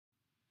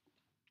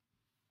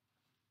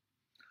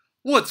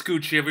What's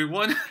Gucci,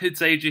 everyone?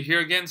 It's AJ here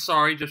again.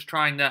 Sorry, just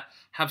trying to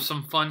have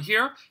some fun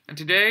here. And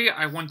today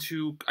I want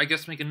to,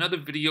 make another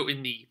video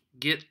in the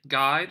Git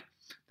guide.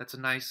 That's a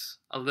nice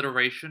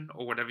alliteration,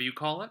 or whatever you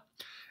call it.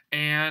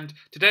 And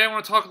today I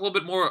want to talk a little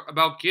bit more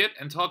about Git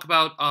and talk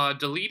about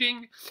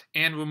deleting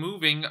and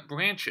removing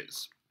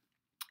branches.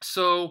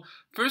 So,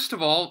 first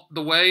of all,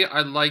 the way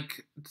I'd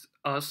like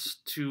us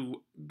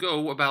to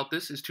go about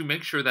this is to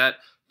make sure that,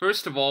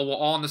 first of all, we're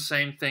all on the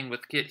same thing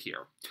with Git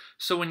here.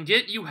 So in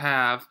Git, you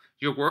have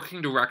your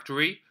working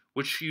directory,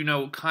 which you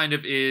know kind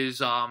of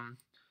is,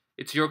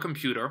 it's your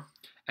computer,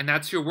 and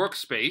that's your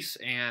workspace,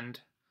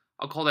 and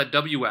I'll call that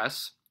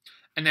WS.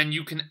 And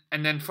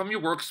then from your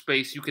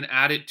workspace, you can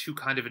add it to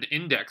kind of an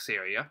index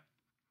area,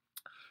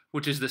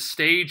 which is the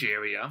stage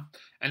area.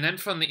 And then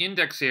from the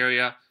index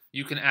area,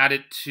 you can add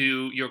it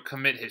to your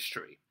commit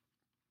history.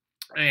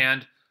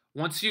 And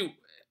once you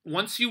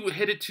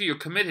hit it to your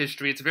commit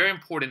history, it's very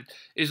important,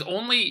 is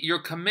only your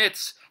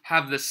commits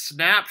have the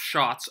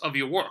snapshots of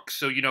your work.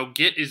 So,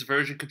 Git is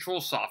version control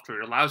software.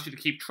 It allows you to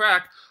keep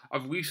track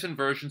of recent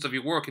versions of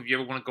your work if you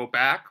ever want to go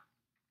back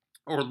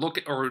or look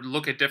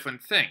at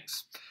different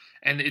things.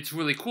 And it's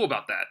really cool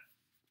about that.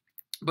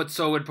 But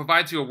so it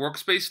provides you a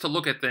workspace to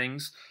look at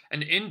things,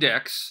 an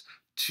index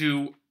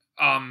to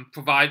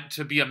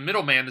be a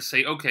middleman to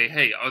say, okay,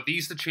 hey, are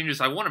these the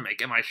changes I want to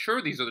make? Am I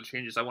sure these are the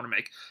changes I want to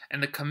make?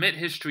 And the commit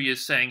history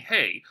is saying,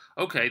 hey,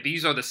 okay,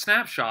 these are the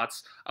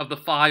snapshots of the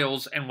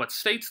files and what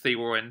states they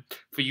were in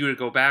for you to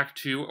go back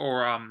to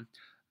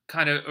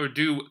or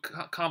do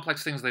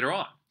complex things later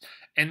on.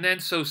 And then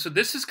so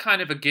this is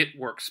kind of a Git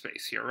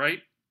workspace here, right?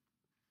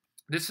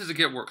 This is a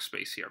Git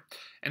workspace here.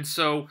 And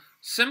so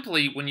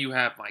simply when you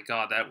have, my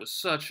God, that was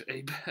such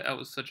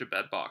a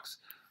bad box.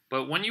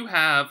 But when you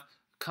have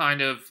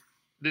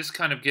this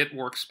kind of Git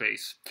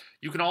workspace,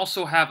 you can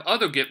also have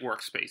other Git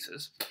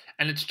workspaces,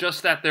 and it's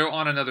just that they're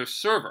on another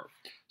server.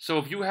 So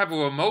if you have a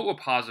remote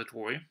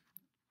repository,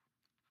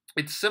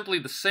 it's simply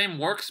the same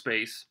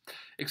workspace,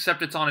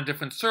 except it's on a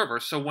different server.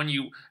 So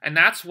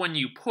that's when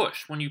you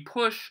push. When you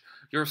push,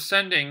 you're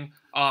sending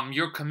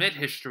your commit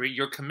history,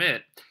 your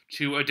commit,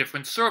 to a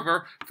different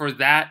server for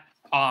that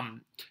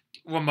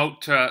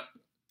remote to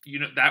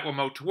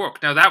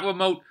work. Now that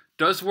remote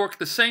does work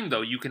the same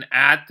though. You can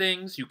add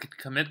things, you can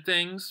commit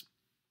things,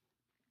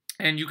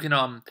 and you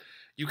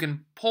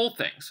can pull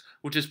things,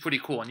 which is pretty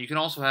cool. And you can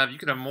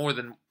have more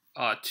than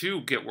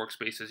 2 Git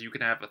workspaces. You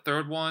can have a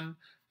third one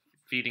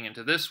feeding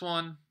into this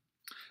one,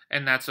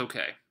 and that's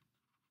okay.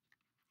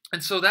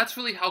 And so that's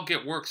really how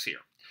Git works here.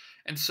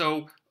 And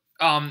so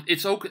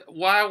it's okay.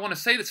 Why I want to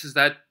say this is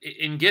that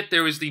in Git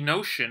there is the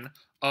notion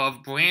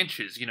of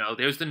branches.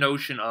 There's the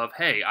notion of,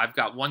 hey, I've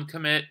got one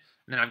commit,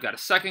 and then I've got a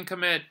second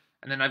commit,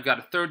 and then I've got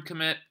a third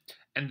commit,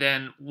 and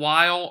then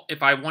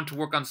if I want to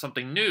work on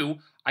something new,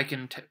 I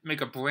can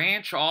make a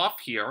branch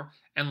off here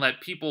and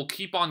let people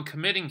keep on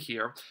committing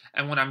here,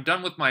 and when I'm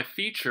done with my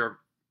feature,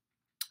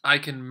 I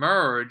can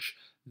merge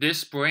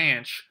this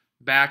branch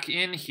back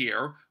in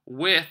here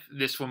with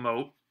this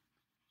remote,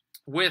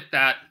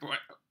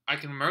 I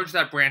can merge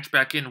that branch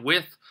back in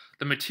with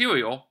the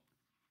material,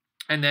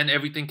 and then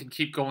everything can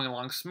keep going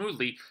along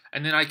smoothly,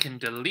 and then I can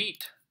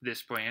delete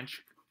this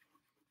branch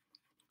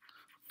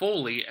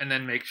fully and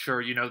then make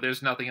sure,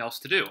 there's nothing else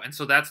to do. And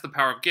so that's the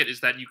power of Git, is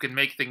that you can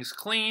make things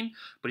clean,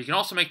 but you can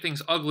also make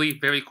things ugly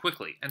very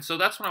quickly. And so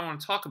that's what I want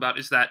to talk about,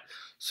 is that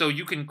so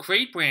you can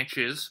create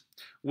branches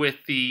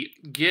with the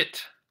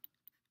Git.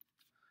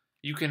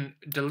 You can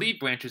delete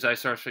branches,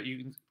 you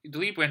can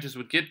delete branches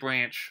with Git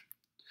branch,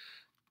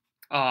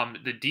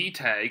 the D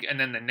tag, and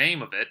then the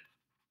name of it.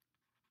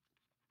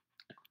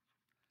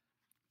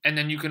 And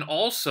then you can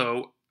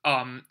also,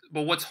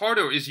 but what's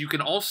harder is you can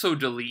also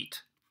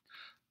delete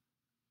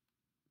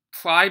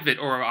private,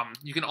 or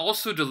you can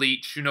also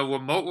delete,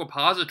 remote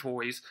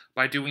repositories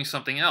by doing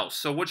something else.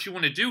 So what you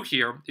want to do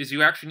here is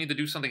you actually need to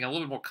do something a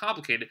little bit more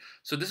complicated.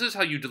 So this is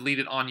how you delete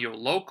it on your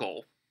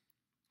local.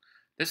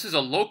 This is a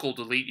local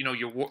delete,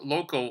 your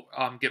local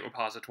Git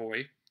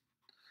repository.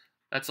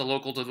 That's a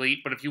local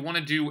delete. But if you want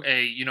to do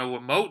a,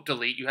 remote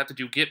delete, you have to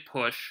do Git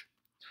push.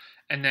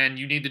 And then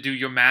you need to do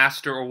your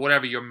master or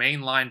whatever, your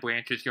mainline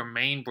branches, your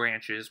main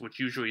branches, which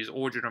usually is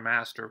origin or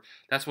master.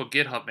 That's what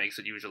GitHub makes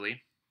it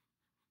usually.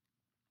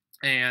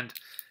 And,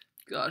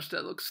 gosh,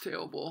 that looks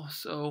terrible.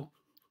 So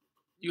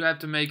you have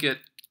to make it,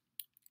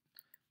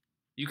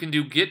 you can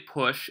do Git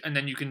push, and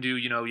then you can do,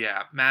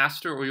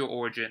 master or your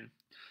origin.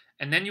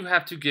 And then you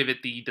have to give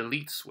it the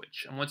delete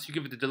switch. And once you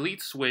give it the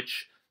delete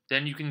switch,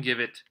 then you can give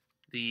it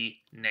the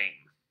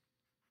name.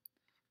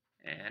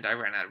 And I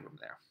ran out of room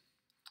there.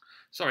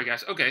 Sorry,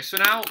 guys. Okay, so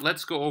now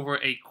let's go over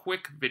a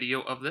quick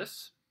video of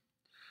this.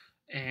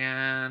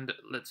 And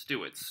let's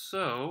do it.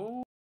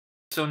 So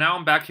now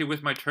I'm back here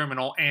with my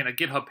terminal and a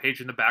GitHub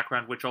page in the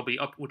background, which I'll be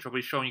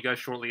showing you guys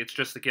shortly. It's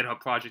just the GitHub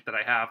project that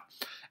I have.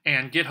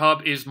 And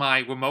GitHub is my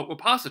remote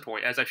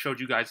repository, as I showed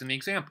you guys in the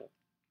example.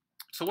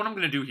 So what I'm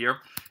going to do here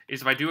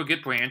is if I do a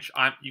Git branch,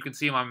 you can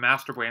see my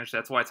master branch,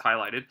 that's why it's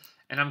highlighted,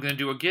 and I'm going to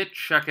do a Git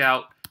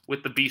checkout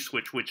with the B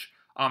switch, which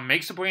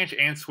makes a branch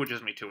and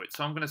switches me to it.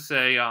 So I'm going to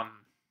say,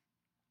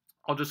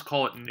 I'll just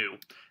call it new.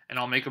 And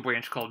I'll make a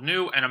branch called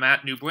new, and I'm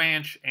at new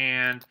branch.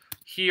 And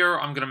here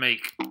I'm going to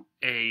make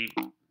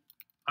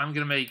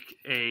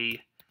a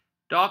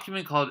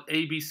document called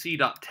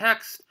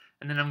abc.text.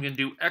 And then I'm going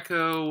to do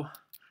echo,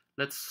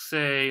 let's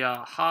say,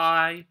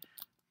 hi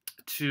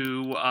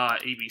to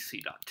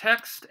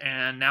abc.text.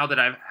 And now that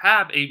I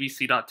have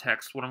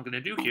abc.text, what I'm going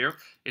to do here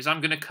is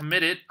I'm going to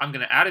commit it. I'm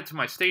going to add it to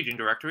my staging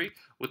directory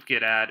with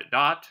git add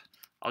dot.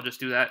 I'll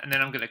just do that. And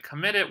then I'm going to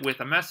commit it with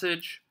a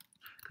message,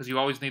 because you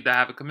always need to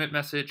have a commit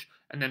message,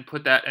 and then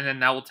put that, and then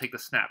that will take the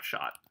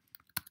snapshot.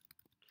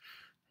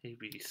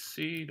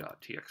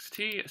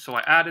 abc.txt. So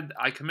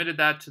I committed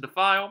that to the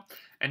file,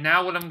 and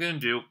now what I'm going to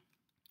do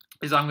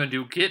is I'm going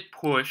to do git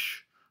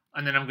push,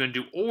 and then I'm going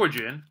to do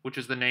origin, which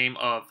is the name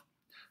of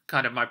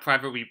kind of my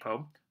private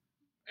repo,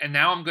 and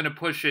now I'm going to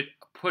push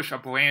a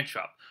branch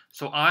up.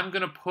 So I'm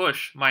going to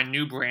push my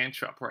new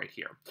branch up right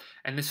here,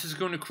 and this is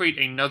going to create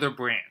another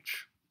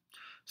branch.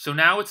 So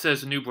now it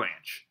says new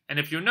branch, and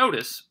if you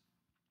notice,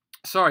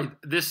 sorry,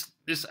 this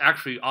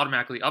actually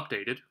automatically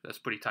updated, that's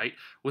pretty tight,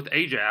 with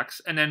Ajax,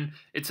 and then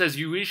it says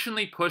you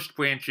recently pushed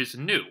branches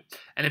new.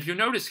 And if you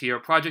notice here,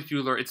 Project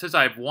Euler, it says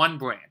I have one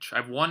branch, I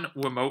have one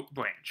remote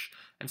branch.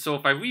 And so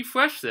if I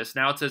refresh this,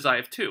 now it says I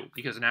have two,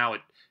 because now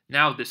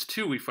this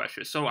 2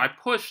 refreshes. So I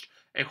pushed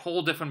a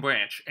whole different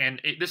branch,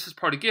 and this is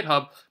part of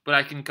GitHub, but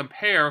I can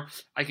compare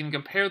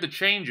the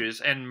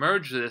changes and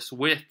merge this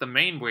with the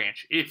main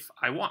branch if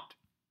I want.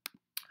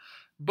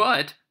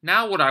 But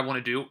now what I want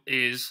to do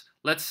is,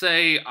 let's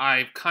say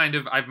I've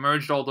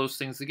merged all those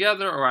things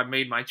together, or I've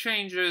made my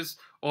changes,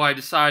 or I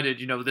decided,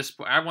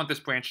 I want this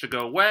branch to go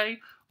away.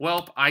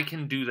 Well, I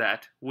can do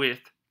that with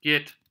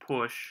git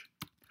push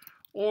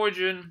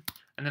origin,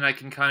 and then I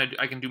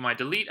can do my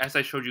delete as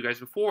I showed you guys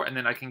before, and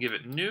then I can give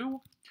it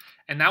new,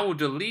 and that will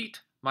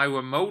delete my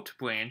remote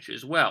branch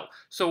as well.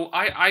 So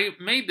I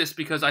made this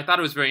because I thought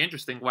it was very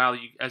interesting. While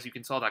as you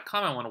can saw, that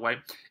comment went away,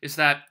 is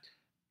that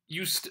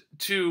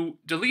to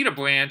delete a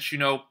branch,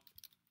 to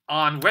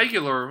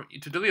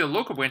delete a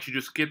local branch, you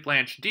just git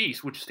branch D,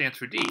 which stands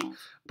for D.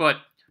 But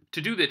to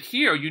do that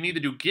here, you need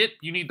to do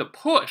you need the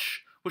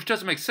push, which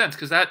doesn't make sense,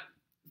 because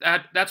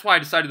that's why I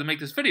decided to make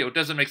this video. It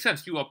doesn't make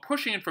sense. You are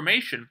pushing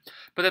information,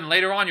 but then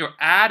later on you're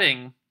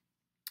adding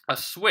a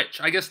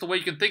switch. I guess the way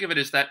you can think of it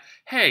is that,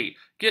 hey,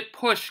 git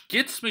push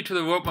gets me to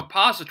the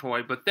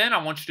repository, but then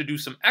I want you to do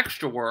some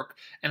extra work,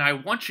 and I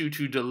want you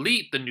to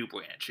delete the new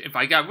branch. If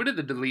I got rid of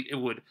the delete, it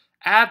would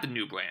add the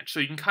new branch. So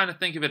you can kind of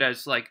think of it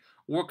as like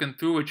working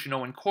through it,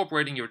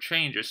 incorporating your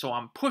changes. So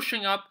I'm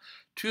pushing up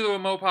to the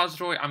remote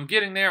repository, I'm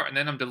getting there, and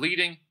then I'm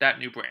deleting that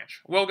new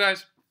branch. Well,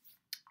 guys,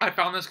 I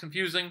found this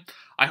confusing.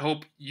 I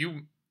hope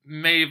you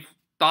may have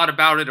thought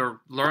about it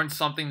or learned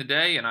something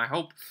today, and I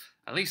hope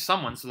at least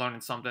someone's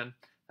learning something.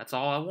 That's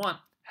all I want.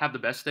 Have the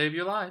best day of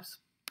your lives.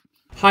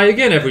 Hi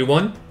again,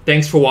 everyone.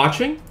 Thanks for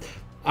watching.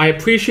 I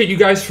appreciate you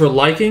guys for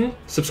liking,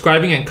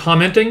 subscribing, and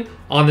commenting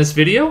on this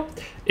video.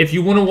 If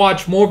you want to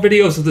watch more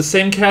videos of the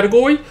same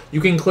category,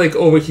 you can click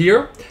over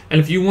here. And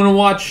if you want to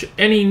watch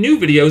any new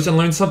videos and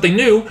learn something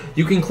new,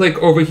 you can click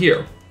over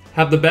here.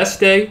 Have the best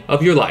day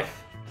of your life.